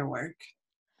after work?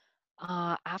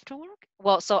 After work?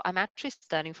 Well, so I'm actually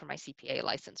studying for my CPA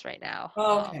license right now.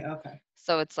 Oh, okay, okay.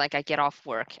 So it's like I get off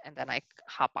work and then I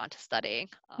hop on to studying.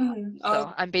 Mhm. Oh,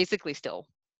 So I'm basically still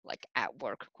like at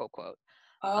work, quote quote.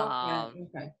 okay, Um,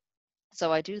 okay.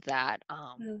 so I do that.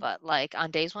 Mhm, But like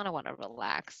on days when I want to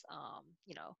relax,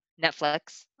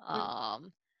 Netflix. mhm,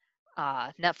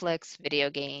 Netflix, video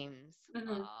games,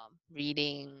 Hmm.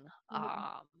 reading,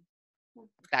 Hmm.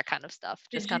 that kind of stuff.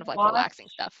 Just Did kind you of like watch? relaxing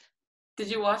stuff. Did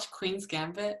you watch Queen's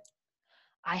Gambit?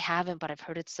 I haven't, but I've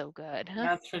heard it's so good. Huh?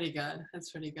 Yeah, it's pretty good.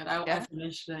 It's pretty good. I Yeah.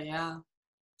 finished it. Yeah.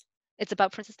 It's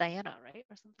about Princess Diana, right?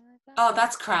 Or something like that? Oh,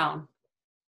 that's Crown.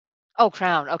 Oh,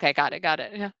 Crown. Okay, got it, got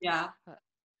it. Yeah. Yeah. But,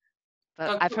 but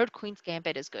But I've heard Queen's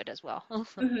Gambit is good as well.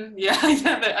 mhm, yeah,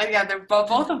 yeah, they're both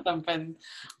of them been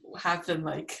have been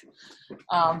like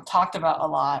talked about a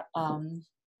lot.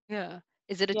 Yeah.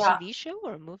 Is it a Yeah. TV show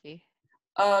or a movie?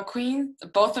 Queen,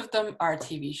 both of them are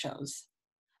TV shows.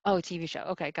 Oh, TV show.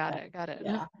 Okay, got Yeah. it, got it.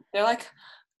 Yeah. They're like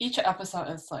each episode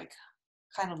is like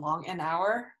kind of long, an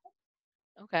hour,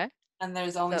 Okay. and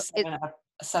there's only So it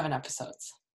seven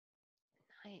episodes.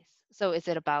 nice. So is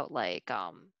it about like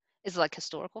is it like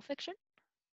historical fiction?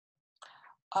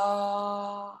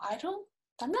 I don't.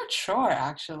 I'm not sure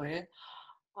actually.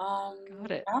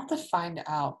 Got it. I have to find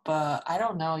out, but I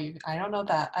don't know. I don't know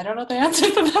that. I don't know the answer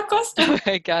to that question.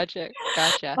 Okay, gotcha,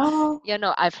 gotcha. Oh, Yeah,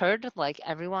 no, I've heard like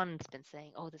everyone's been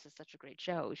saying, "Oh, this is such a great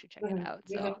show. We should check it mhm, out."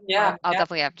 mhm. So Yeah, I'll yeah,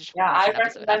 definitely have to yeah. watch I an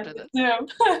episode recommend after it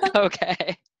this. too.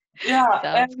 Okay, Yeah,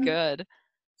 sounds and good.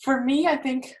 for me, I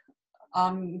think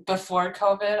before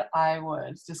COVID, I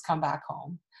would just come back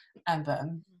home and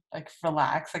then like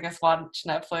relax. I guess watch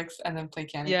Netflix and then play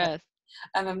Candy Crush. Yes,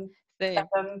 And then, same.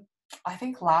 I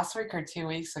think last week or 2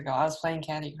 weeks ago, I was playing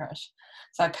Candy Crush.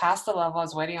 So I passed the level. I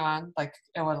was waiting on like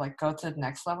it would like go to the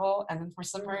next level, and then for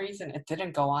some Mhm. reason it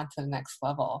didn't go on to the next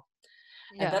level.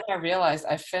 And Yeah. then I realized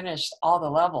I finished all the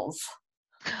levels.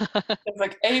 It's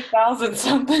like 8,000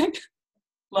 something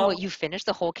Oh, levels. wait, you finished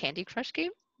the whole Candy Crush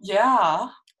game? Yeah.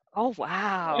 Oh,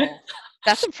 wow.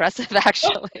 That's impressive,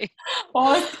 actually.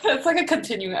 Well, it's like a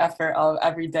continuing effort of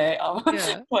every day of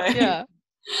Yeah, playing. yeah.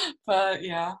 But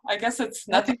yeah, I guess it's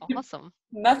That's awesome.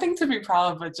 nothing to be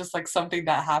proud of, but just like something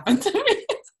that happened to me.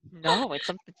 No, it's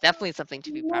something definitely something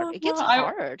to be proud of. Yeah, It gets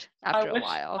hard after a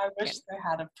while. I Can wish they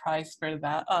had a prize for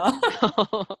that.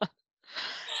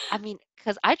 I mean,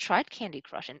 because I tried Candy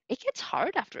Crush and it gets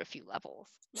hard after a few levels.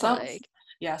 some Like,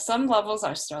 yeah, some levels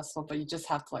are stressful, but you just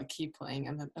have to like keep playing,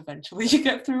 and then eventually you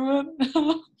get through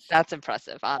it. that's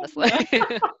impressive, honestly.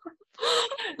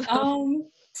 Yeah.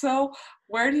 So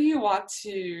where do you want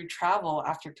to travel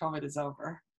after COVID is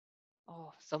over?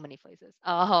 Oh, so many places.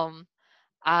 What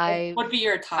I've would be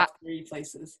your I, top three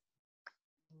places?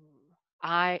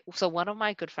 so one of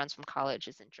my good friends from college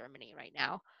is in Germany right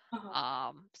now.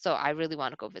 Uh-huh. So I really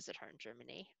want to go visit her in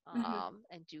Germany, Mhm.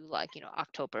 and do like,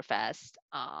 Oktoberfest,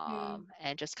 Mm.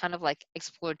 and just kind of like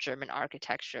explore German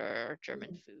architecture,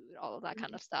 German Mhm. food, all of that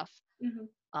kind Mhm. of stuff.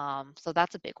 Mhm. So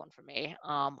that's a big one for me.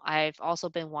 I've also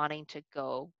been wanting to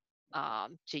go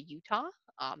to Utah,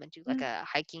 and do like Mhm. a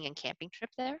hiking and camping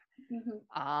trip there. Mhm.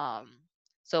 Um,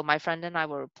 so my friend and I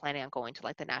were planning on going to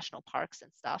like the national parks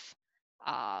and stuff.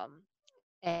 Um,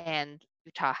 and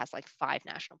Utah has like 5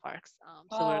 national parks.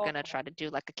 So we were Oh. gonna try to do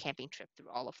like a camping trip through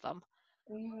all of them.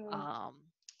 Mm.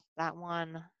 Um, that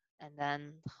one, and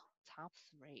then top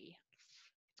three.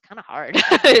 It's kind of hard.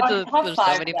 Top There's so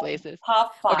five many then. places.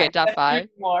 Top Okay, five. top Let's do five.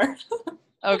 more.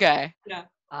 Okay. Yeah.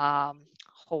 Um,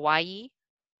 Hawaii,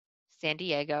 San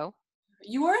Diego,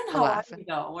 You were in Alaska. Hawaii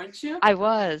though, weren't you? I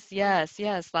was, yes,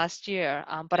 yes, last year.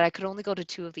 But I could only go to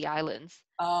 2 of the islands.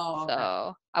 Oh, okay.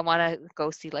 So I want to go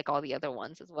see like all the other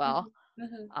ones as well.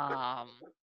 Mhm. Mhm. Um,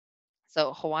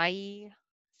 so Hawaii,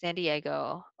 San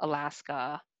Diego,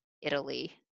 Alaska,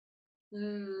 Italy.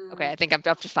 Okay, Mm. I think I'm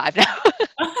up to 5 now.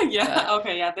 Yeah. But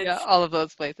Okay. Yeah. yeah, all of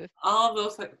those places. All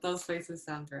of those places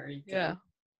sound very good. Yeah.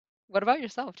 What about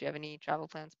yourself? Do you have any travel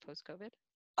plans post-COVID?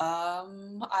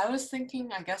 I was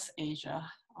thinking, I guess Asia.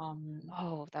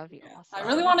 Oh, that would be Yeah. I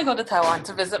really awesome. want to go to Taiwan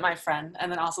to visit my friend,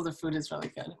 and then also the food is really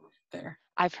good there.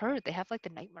 I've heard they have like the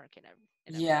night market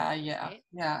and Yeah, everything, yeah, right?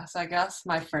 yeah. So I guess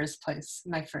my first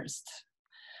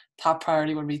top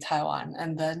priority would be Taiwan,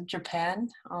 and then Japan.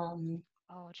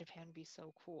 Oh, Japan would be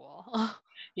so cool.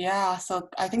 Yeah. So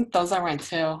I think those are mine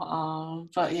too.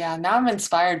 But yeah, now I'm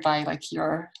inspired by like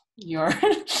your your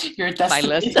My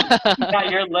list. destination. Yeah,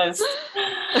 your list.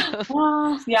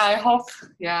 Yeah, I hope.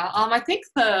 Yeah. I think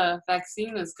the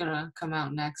vaccine is gonna come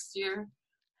out next year.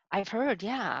 I've heard,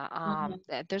 yeah.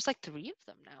 Mhm. There's like 3 of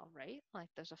them now, right? Like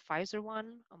there's a Pfizer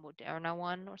one, a Moderna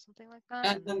one, or something like that,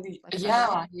 And and then like another yeah,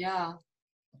 one. yeah,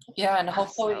 yeah, and So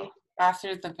hopefully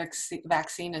after the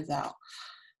vaccine is out,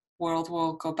 world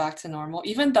will go back to normal.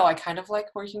 Even though I kind of like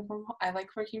working from I like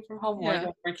working from home more yeah,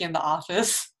 than working in the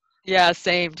office. yeah,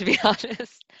 same to be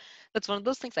honest. That's one of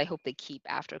those things I hope they keep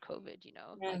after COVID.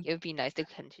 Like Mm, it would be nice to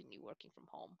continue working from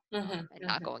home, mhm, and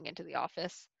not mhm, going into the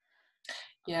office.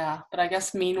 Yeah, but I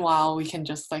guess meanwhile we can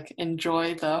just like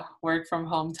enjoy the work from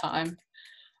home time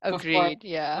before Agreed.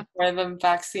 Yeah. before the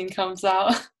vaccine comes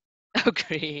out.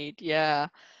 Agreed. Yeah.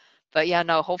 But yeah,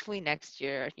 no, hopefully next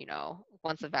year,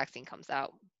 once the vaccine comes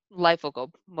out, life will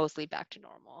go mostly back to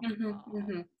normal.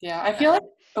 Yeah, I feel Yeah. like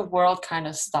the world kind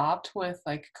of stopped with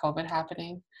like COVID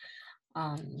happening.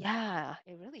 Yeah,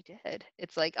 it really did.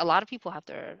 It's like a lot of people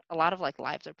a lot of like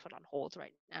lives are put on hold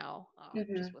right now,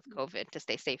 just Mhm, with COVID to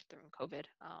stay safe during COVID.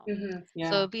 So yeah,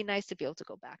 it'd be nice to be able to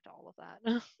go back to all of that.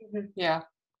 yeah, yeah,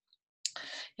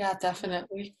 Yeah.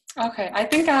 definitely. Okay, I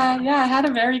think yeah, I had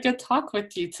a very good talk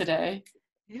with you today.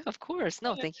 Yeah, of course.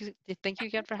 No, thank you. Thank you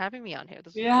again for having me on here.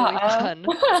 This was really Yeah. fun.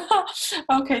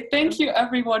 Okay, thank you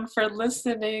everyone for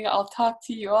listening. I'll talk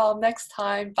to you all next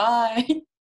time. Bye.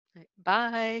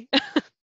 Bye.